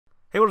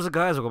Hey, what is up,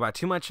 guys? Welcome back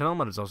to my channel.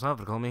 My name is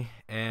DOSorNight, call me,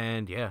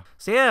 and yeah.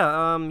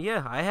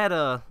 I had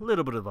a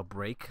little bit of a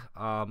break.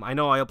 I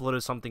know I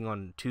uploaded something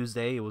on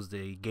Tuesday. It was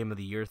the Game of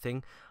the Year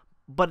thing,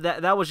 but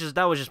that was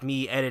just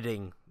me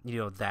editing,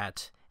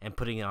 that and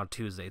putting it on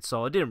Tuesday.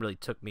 So it didn't really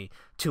took me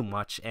too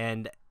much,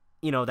 and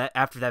that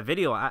after that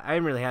video, I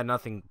really had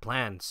nothing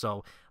planned.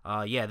 So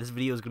yeah, this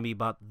video is gonna be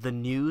about the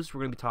news. We're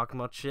gonna be talking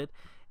about shit.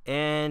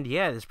 And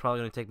yeah, this is probably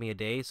going to take me a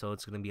day, so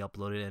it's going to be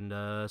uploaded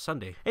on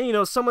Sunday.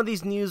 And some of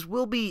these news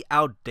will be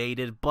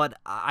outdated, but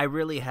I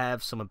really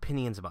have some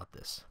opinions about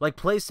this. Like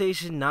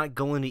PlayStation not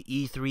going to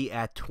E3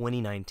 at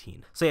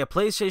 2019. So yeah,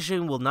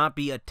 PlayStation will not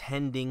be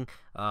attending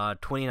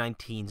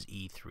 2019's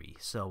E3.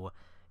 So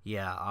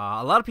yeah,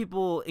 a lot of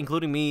people,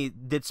 including me,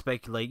 did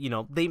speculate,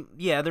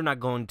 they're not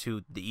going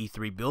to the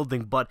E3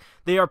 building, but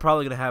they are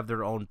probably going to have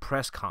their own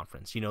press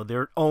conference,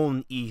 their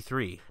own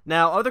E3.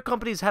 Now, other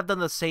companies have done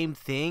the same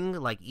thing,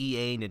 like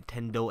EA,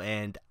 Nintendo,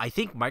 and I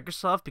think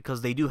Microsoft,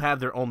 because they do have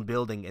their own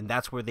building, and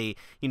that's where they,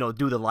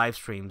 do the live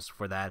streams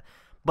for that.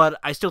 But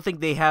I still think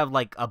they have,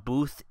 like, a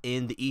booth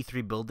in the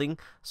E3 building,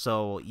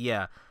 so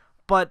yeah.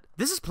 But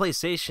this is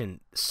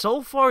PlayStation.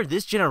 So far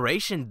this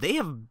generation, they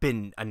have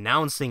been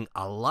announcing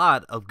a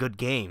lot of good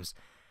games.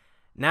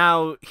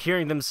 Now,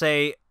 hearing them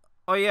say,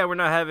 oh yeah, we're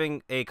not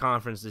having a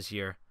conference this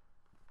year.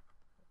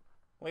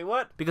 Wait,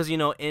 what? Because,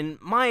 in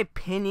my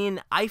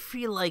opinion, I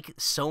feel like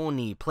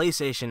Sony,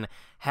 PlayStation,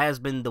 has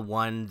been the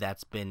one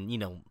that's been,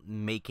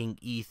 making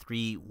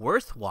E3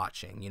 worth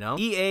watching,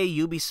 EA,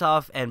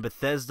 Ubisoft, and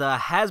Bethesda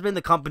has been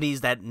the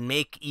companies that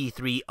make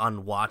E3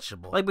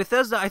 unwatchable. Like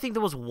Bethesda, I think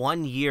there was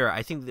 1 year,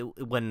 I think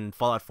when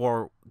Fallout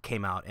 4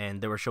 came out and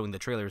they were showing the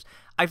trailers,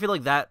 I feel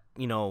like that,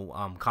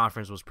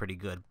 conference was pretty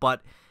good.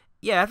 But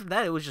yeah, after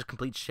that, it was just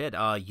complete shit.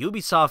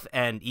 Ubisoft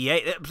and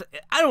EA,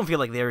 I don't feel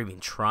like they're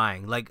even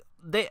trying. Like,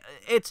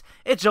 it's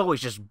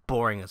always just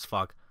boring as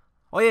fuck.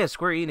 Oh yeah,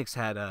 Square Enix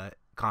had a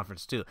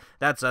conference too.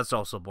 That's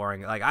also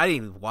boring. Like, I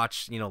didn't even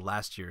watch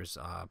last year's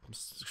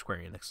Square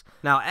Enix.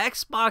 Now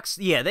Xbox,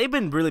 yeah, they've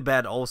been really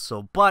bad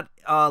also. But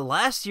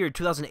last year,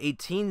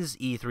 2018's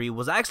E3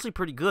 was actually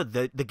pretty good.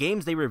 The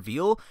games they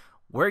reveal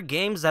were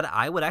games that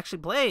I would actually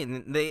play,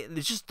 and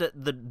it's just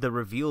the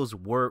reveals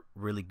were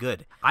really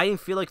good. I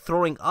didn't feel like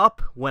throwing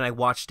up when I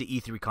watched the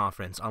E3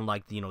 conference,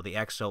 unlike the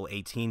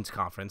XO18's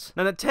conference.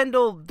 Now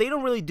Nintendo, they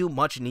don't really do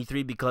much in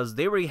E3 because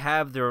they already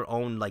have their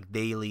own like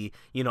daily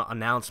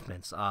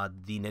announcements,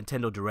 the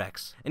Nintendo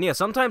Directs. And yeah,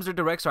 sometimes their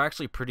Directs are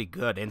actually pretty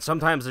good, and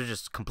sometimes they're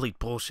just complete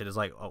bullshit. It's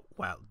like, oh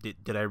wow,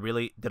 did I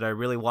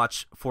really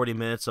watch 40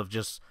 minutes of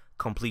just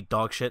complete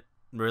dog shit?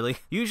 Really?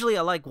 Usually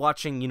I like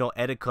watching,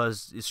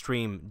 Edeka's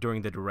stream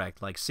during the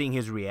Direct, like seeing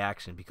his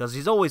reaction, because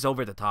he's always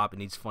over the top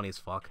and he's funny as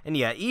fuck. And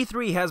yeah,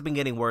 E3 has been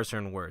getting worse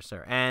and worse,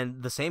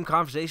 and the same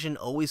conversation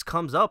always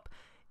comes up.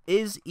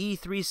 Is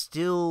E3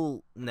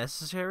 still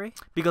necessary?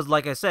 Because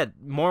like I said,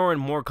 more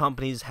and more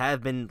companies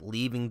have been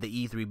leaving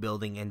the E3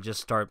 building and just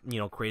start,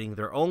 creating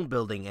their own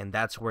building, and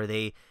that's where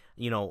they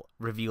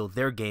reveal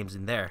their games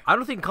in there. I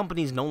don't think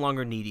companies no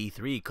longer need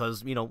E3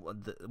 because,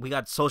 we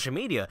got social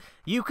media.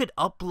 You could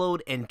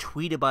upload and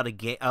tweet about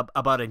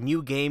a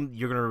new game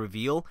you're going to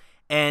reveal,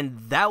 and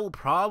that will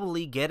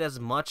probably get as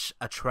much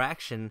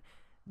attraction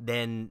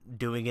than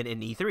doing it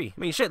in E3. I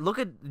mean, shit, look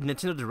at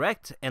Nintendo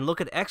Direct and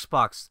look at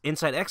Xbox,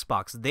 inside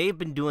Xbox. They've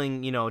been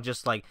doing,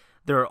 just like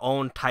their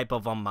own type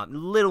of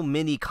little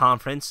mini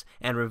conference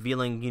and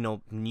revealing,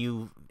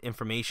 new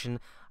information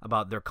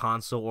about their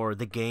console or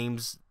the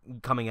games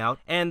coming out.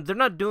 And they're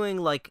not doing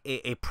like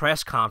a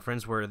press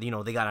conference where,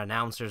 they got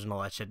announcers and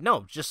all that shit.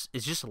 No, it's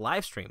just a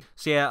live stream.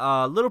 So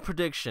yeah, little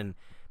prediction.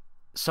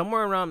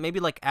 Somewhere around maybe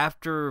like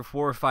after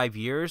 4 or 5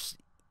 years,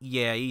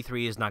 yeah,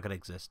 E3 is not going to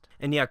exist.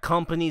 And yeah,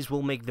 companies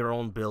will make their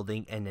own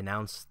building and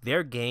announce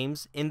their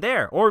games in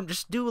there. Or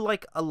just do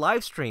like a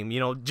live stream,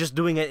 just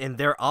doing it in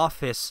their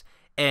office.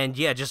 And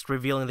yeah, just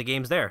revealing the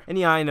games there. And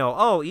yeah, I know,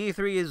 oh,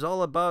 E3 is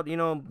all about,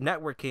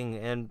 networking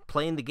and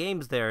playing the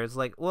games there. It's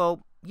like,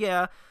 well,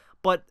 yeah,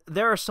 but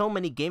there are so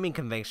many gaming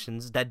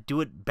conventions that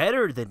do it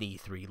better than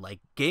E3,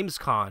 like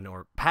Gamescom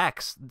or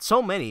PAX,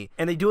 so many,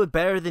 and they do it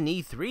better than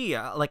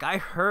E3. Like, I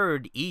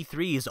heard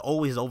E3 is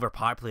always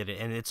overpopulated,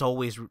 and it's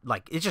always,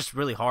 like, it's just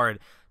really hard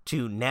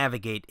to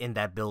navigate in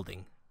that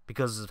building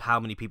because of how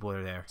many people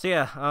are there. So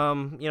yeah,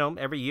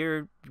 every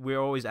year we're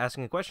always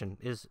asking the question,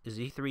 is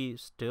E3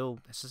 still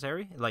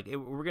necessary? Like,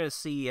 we're going to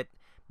see it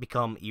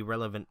become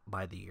irrelevant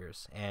by the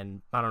years,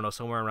 and I don't know,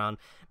 somewhere around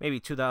maybe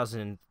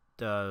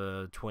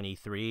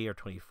 2023 or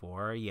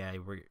 24, yeah,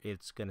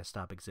 it's gonna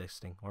stop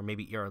existing, or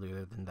maybe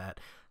earlier than that.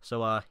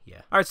 So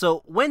yeah. Alright,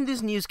 so when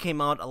this news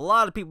came out, a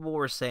lot of people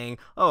were saying,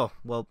 oh,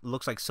 well, it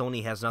looks like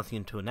Sony has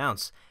nothing to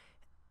announce.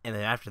 And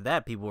then after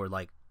that, people were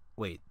like,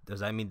 wait,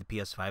 does that mean the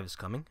PS5 is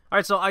coming?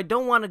 Alright, so I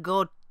don't want to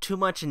go too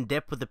much in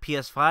depth with the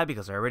PS5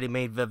 because I already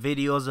made the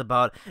videos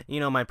about,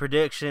 my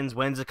predictions,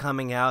 when's it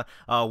coming out,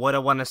 what I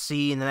want to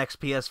see in the next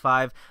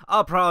PS5.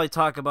 I'll probably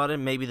talk about it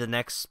maybe the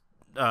next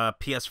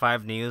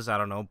PS5 news, I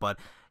don't know, but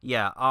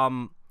yeah,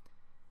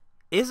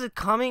 is it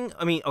coming?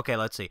 I mean, okay,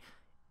 let's see.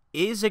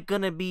 Is it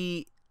gonna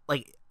be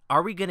like,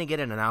 are we gonna get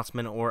an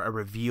announcement or a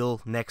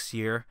reveal next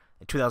year,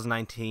 in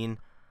 2019?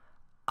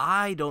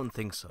 I don't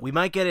think so. We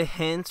might get a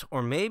hint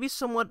or maybe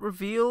somewhat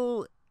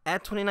reveal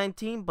at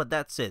 2019, but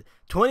that's it.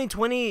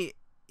 2020,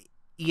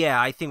 yeah,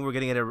 I think we're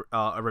gonna get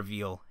a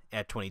reveal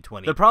at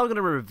 2020. They're probably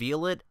gonna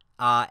reveal it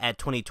at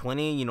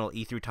 2020, you know,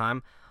 E3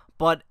 time,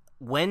 but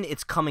when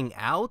it's coming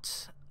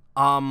out,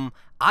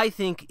 I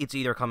think it's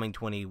either coming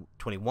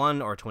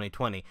 2021 or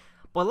 2020.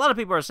 But a lot of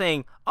people are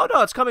saying, "Oh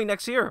no, it's coming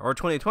next year or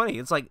 2020."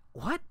 It's like,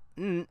 what?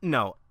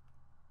 No,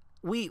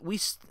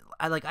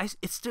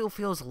 it still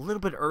feels a little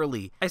bit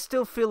early. I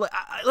still feel like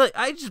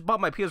I just bought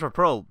my PS4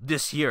 Pro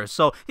this year,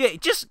 so yeah,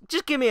 just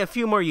give me a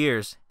few more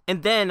years.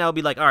 And then I'll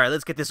be like, all right,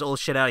 let's get this old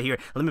shit out of here.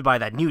 Let me buy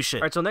that new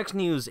shit. All right, so next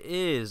news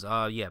is,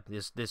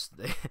 this,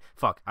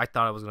 fuck, I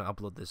thought I was going to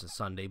upload this on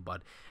Sunday,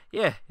 but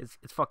yeah, it's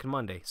fucking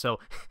Monday. So,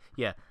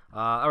 yeah,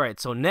 all right,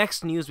 so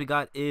next news we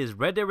got is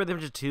Red Dead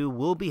Redemption 2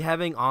 will be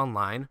having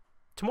online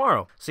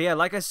tomorrow. So yeah,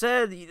 like I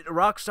said,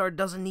 Rockstar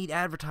doesn't need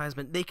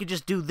advertisement. They could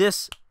just do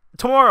this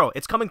tomorrow.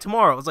 It's coming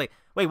tomorrow. It's like,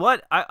 wait,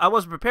 what? I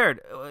wasn't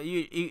prepared.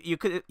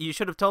 You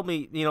should have told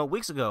me, you know,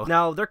 weeks ago.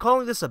 Now they're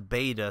calling this a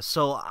beta,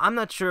 so I'm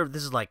not sure if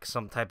this is like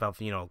some type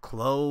of, you know,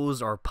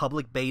 closed or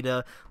public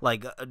beta.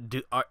 Like,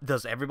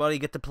 does everybody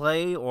get to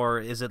play, or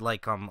is it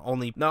like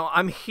only? Now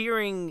I'm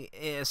hearing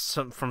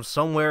from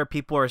somewhere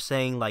people are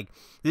saying like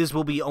this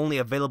will be only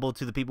available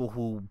to the people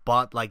who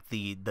bought like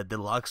the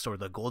deluxe or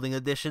the golden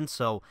edition.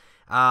 So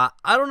I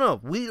don't know.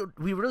 We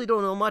really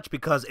don't know much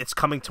because it's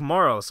coming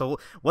tomorrow. So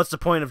what's the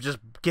point of just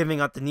giving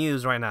out the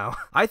news right now?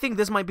 I think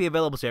this might be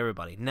available to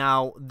everybody.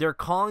 Now, they're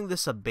calling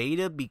this a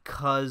beta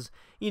because,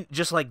 you know,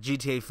 just like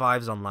GTA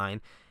 5's online,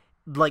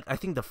 like, I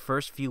think the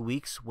first few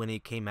weeks when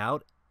it came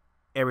out,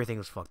 everything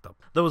was fucked up.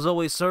 There was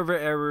always server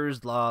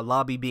errors,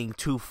 lobby being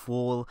too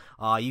full,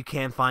 you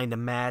can't find a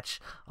match.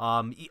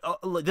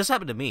 This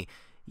happened to me.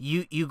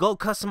 You go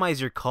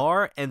customize your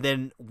car, and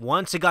then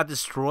once it got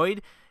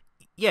destroyed,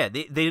 yeah,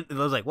 they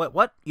was like,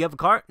 what? You have a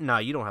car? No,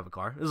 you don't have a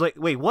car. It was like,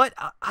 wait, what?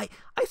 I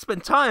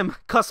spent time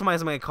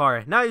customizing my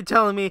car. Now you're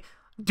telling me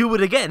do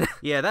it again?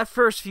 Yeah, that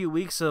first few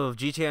weeks of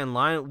GTA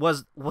Online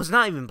was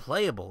not even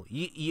playable.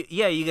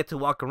 Yeah, you get to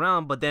walk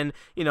around, but then,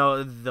 you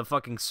know, the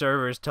fucking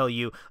servers tell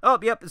you, oh,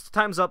 yep, it's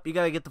time's up. You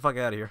gotta get the fuck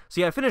out of here.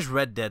 So yeah, I finished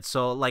Red Dead.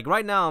 So like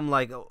right now, I'm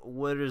like,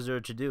 what is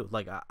there to do?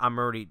 Like I'm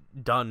already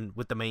done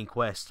with the main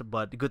quest,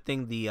 but good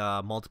thing the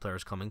multiplayer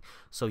is coming.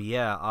 So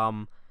yeah,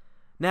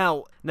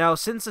 Now,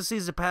 since the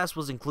Season Pass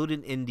was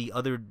included in the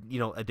other, you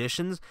know,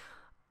 editions,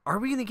 are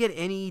we gonna get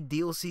any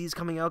DLCs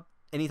coming out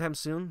anytime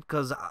soon?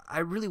 Because I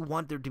really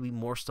want there to be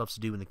more stuff to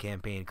do in the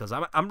campaign, because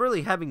I'm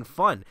really having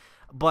fun.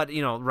 But,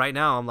 you know, right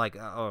now I'm like,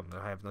 oh,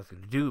 I have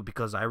nothing to do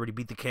because I already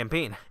beat the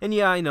campaign. And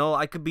yeah, I know,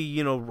 I could be,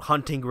 you know,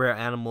 hunting rare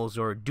animals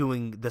or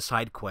doing the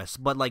side quests.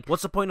 But, like,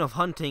 what's the point of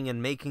hunting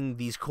and making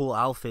these cool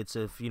outfits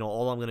if, you know,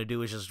 all I'm going to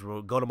do is just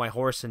go to my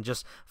horse and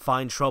just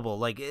find trouble?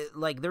 Like,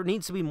 there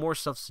needs to be more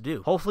stuff to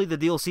do. Hopefully the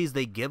DLCs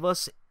they give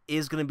us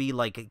is going to be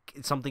like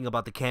something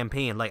about the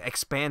campaign, like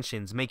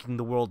expansions, making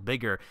the world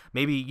bigger,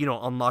 maybe, you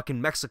know,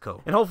 unlocking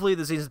Mexico. And hopefully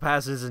the Season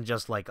Pass isn't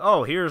just like,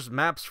 oh, here's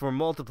maps for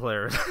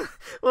multiplayer.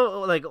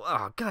 Well, like,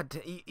 oh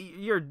god,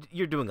 you're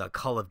doing a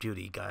Call of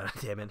Duty, god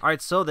damn it. All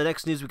right, so the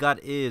next news we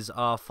got is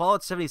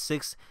Fallout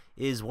 76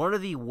 is one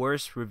of the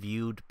worst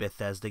reviewed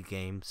Bethesda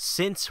games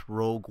since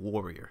Rogue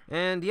Warrior.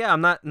 And yeah,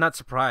 I'm not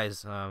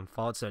surprised.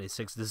 Fallout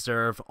 76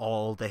 deserves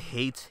all the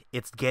hate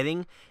it's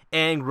getting,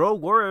 and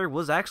Rogue Warrior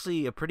was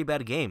actually a pretty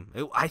bad game.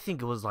 I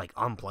think it was like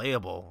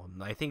unplayable.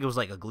 I think it was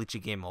like a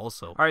glitchy game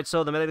also. Alright,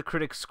 so the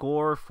Metacritic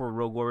score for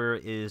Rogue Warrior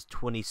is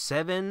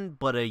 27,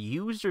 but a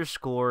user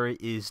score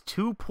is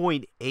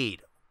 2.8.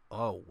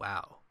 Oh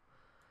wow.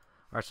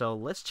 Alright, so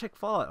let's check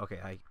Fallout.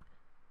 Okay,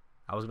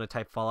 I was gonna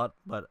type Fallout,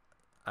 but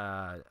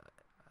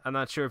I'm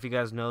not sure if you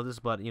guys know this,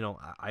 but you know,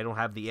 I don't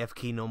have the F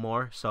key no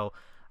more, so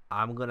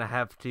I'm gonna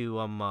have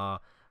to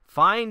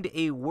find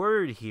a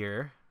word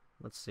here.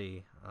 Let's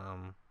see.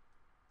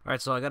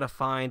 Alright, so I gotta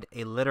find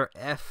a letter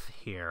F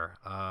here.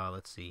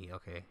 Let's see.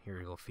 Okay, here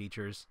we go.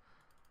 Features.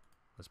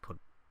 Let's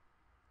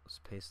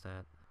paste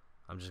that.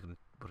 I'm just gonna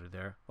put it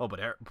there. Oh, but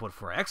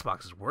for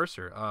Xbox is worse.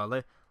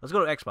 Let's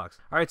go to Xbox.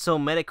 Alright, so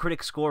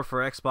Metacritic score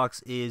for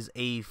Xbox is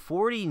a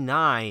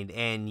 49,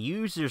 and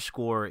user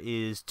score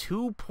is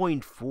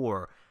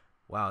 2.4.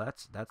 Wow,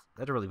 that's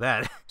really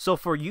bad. So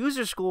for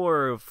user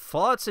score,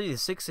 Fallout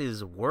 76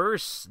 is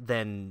worse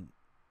than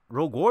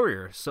Rogue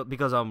Warrior. So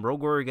because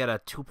Rogue Warrior got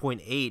a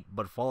 2.8,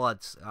 but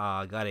Fallout's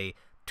got a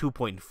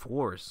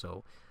 2.4.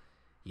 So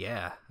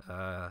yeah,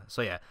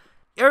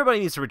 everybody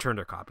needs to return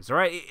their copies. All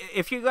right,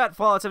 if you got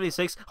Fallout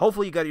 76,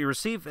 hopefully you got your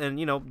receipt, and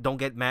you know, don't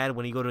get mad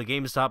when you go to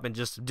GameStop and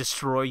just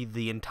destroy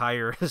the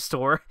entire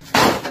store.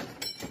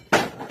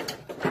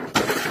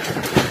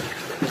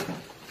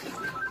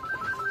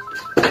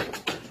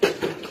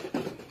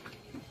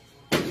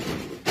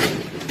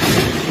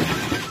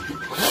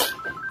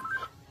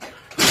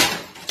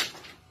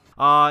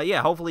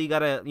 Yeah, hopefully you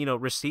got a, you know,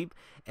 receipt,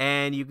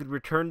 and you could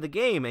return the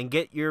game and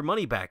get your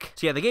money back.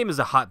 So yeah, the game is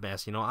a hot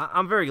mess, you know.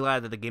 I'm very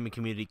glad that the gaming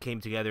community came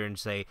together and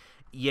say,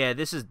 yeah,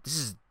 this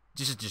is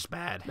just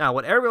bad. Now,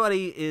 what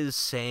everybody is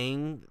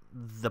saying,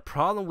 the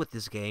problem with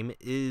this game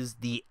is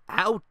the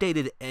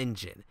outdated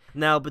engine.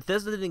 Now,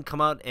 Bethesda didn't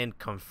come out and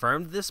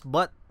confirm this,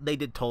 but they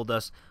did told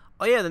us,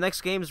 oh yeah, the next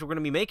games we're going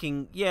to be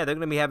making, yeah, they're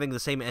going to be having the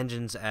same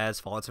engines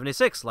as Fallout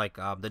 76, like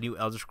the new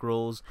Elder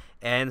Scrolls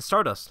and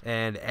Stardust.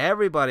 And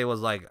everybody was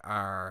like,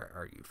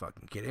 are you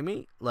fucking kidding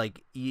me?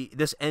 Like,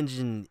 this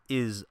engine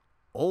is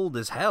old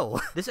as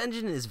hell. This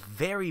engine is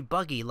very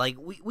buggy. Like,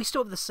 we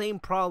still have the same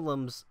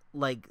problems,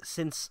 like,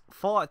 since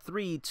Fallout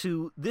 3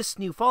 to this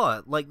new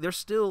Fallout. Like, they're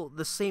still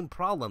the same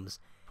problems.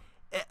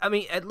 I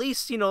mean, at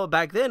least, you know,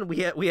 back then we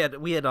had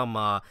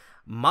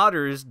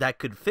modders that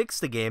could fix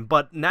the game,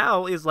 but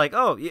now it's like,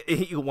 oh,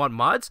 you want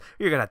mods?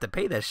 You're gonna have to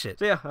pay that shit.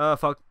 So yeah,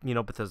 fuck, you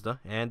know, Bethesda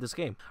and this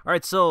game. All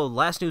right, so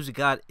last news we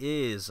got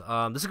is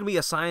this is gonna be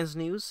a science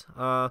news.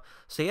 So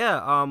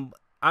yeah,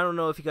 I don't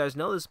know if you guys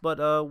know this,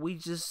 but we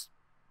just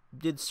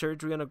did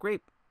surgery on a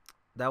grape.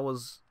 That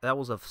was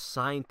a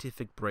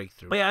scientific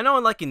breakthrough. But yeah, I know,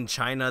 like in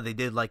China, they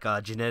did like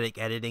genetic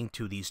editing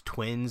to these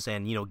twins,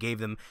 and you know, gave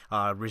them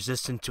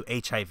resistance to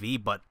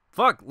HIV. But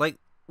fuck, like,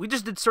 we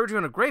just did surgery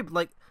on a grape.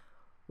 Like,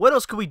 what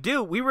else could we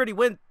do? We already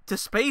went to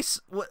space.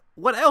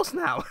 What else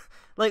now?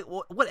 Like,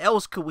 what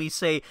else could we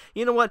say?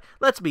 You know what?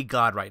 Let's be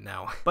God right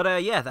now.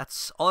 But yeah,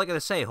 that's all I gotta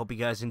say. Hope you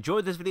guys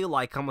enjoyed this video.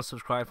 Like, comment,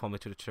 subscribe, follow me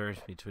to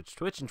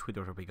Twitch, and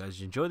Twitter. Hope you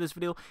guys enjoyed this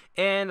video.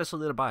 And that's a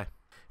little bye.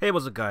 Hey,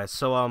 what's up, guys?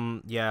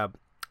 So yeah,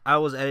 I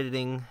was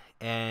editing,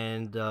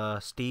 and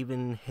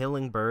Steven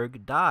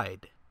Hillenburg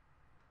died.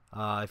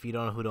 If you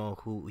don't know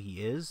who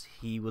he is,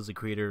 he was the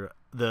creator,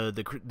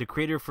 the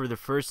creator for the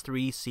first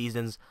 3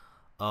 seasons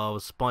of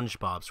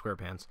SpongeBob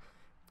SquarePants,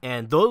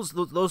 and those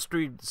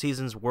 3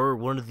 seasons were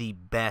one of the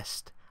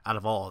best out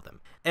of all of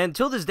them. And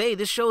till this day,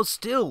 this show is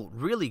still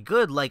really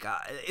good. Like,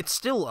 it's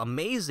still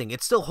amazing.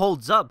 It still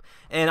holds up.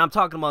 And I'm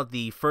talking about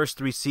the first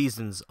 3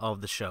 seasons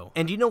of the show.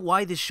 And you know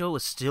why this show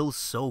is still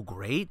so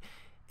great?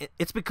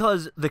 It's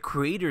because the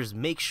creators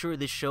make sure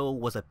this show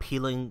was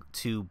appealing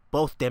to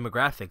both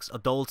demographics,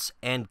 adults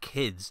and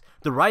kids.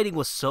 The writing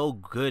was so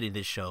good in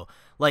this show.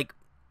 Like,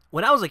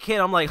 when I was a kid,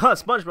 I'm like, huh,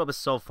 SpongeBob is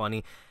so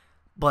funny.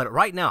 But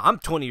right now, I'm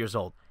 20 years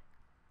old.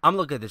 I'm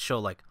looking at this show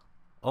like,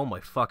 oh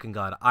my fucking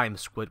god, I'm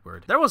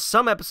Squidward. There was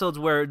some episodes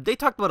where they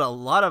talked about a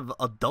lot of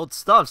adult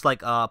stuff,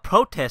 like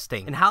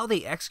protesting, and how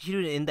they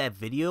executed in that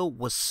video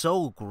was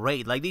so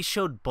great. Like, they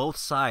showed both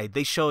sides.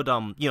 They showed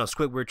you know,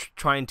 Squidward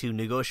trying to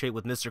negotiate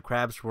with Mr.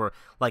 Krabs for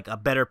like a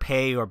better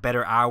pay or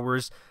better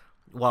hours,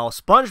 while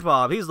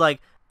SpongeBob, he's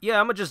like, yeah,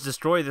 I'm gonna just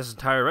destroy this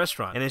entire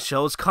restaurant. And it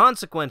shows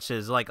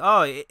consequences, like,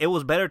 oh, it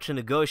was better to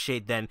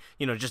negotiate than,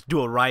 you know, just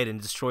do it right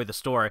and destroy the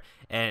store,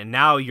 and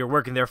now you're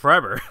working there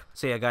forever.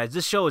 So yeah, guys,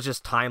 this show is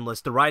just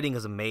timeless. The writing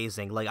is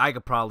amazing. Like, I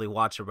could probably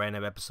watch a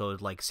random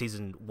episode, like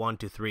season 1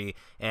 to 3,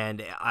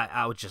 and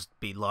I would just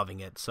be loving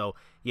it. So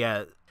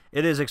yeah,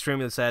 it is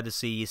extremely sad to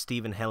see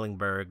Steven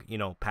Hillenburg, you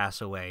know,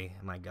 pass away.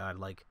 My god,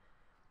 like,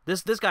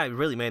 this guy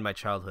really made my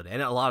childhood,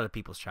 and a lot of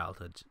people's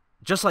childhoods.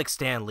 Just like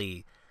Stan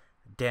Lee.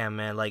 Damn,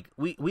 man, like,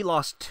 we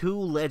lost 2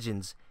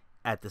 legends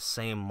at the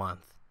same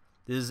month.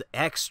 This is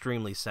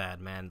extremely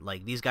sad, man.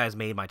 Like, these guys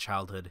made my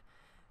childhood.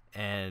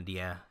 And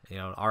yeah, you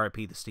know,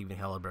 R.I.P. to Steven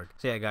Hillenburg.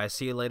 So yeah, guys,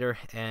 see you later,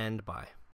 and bye.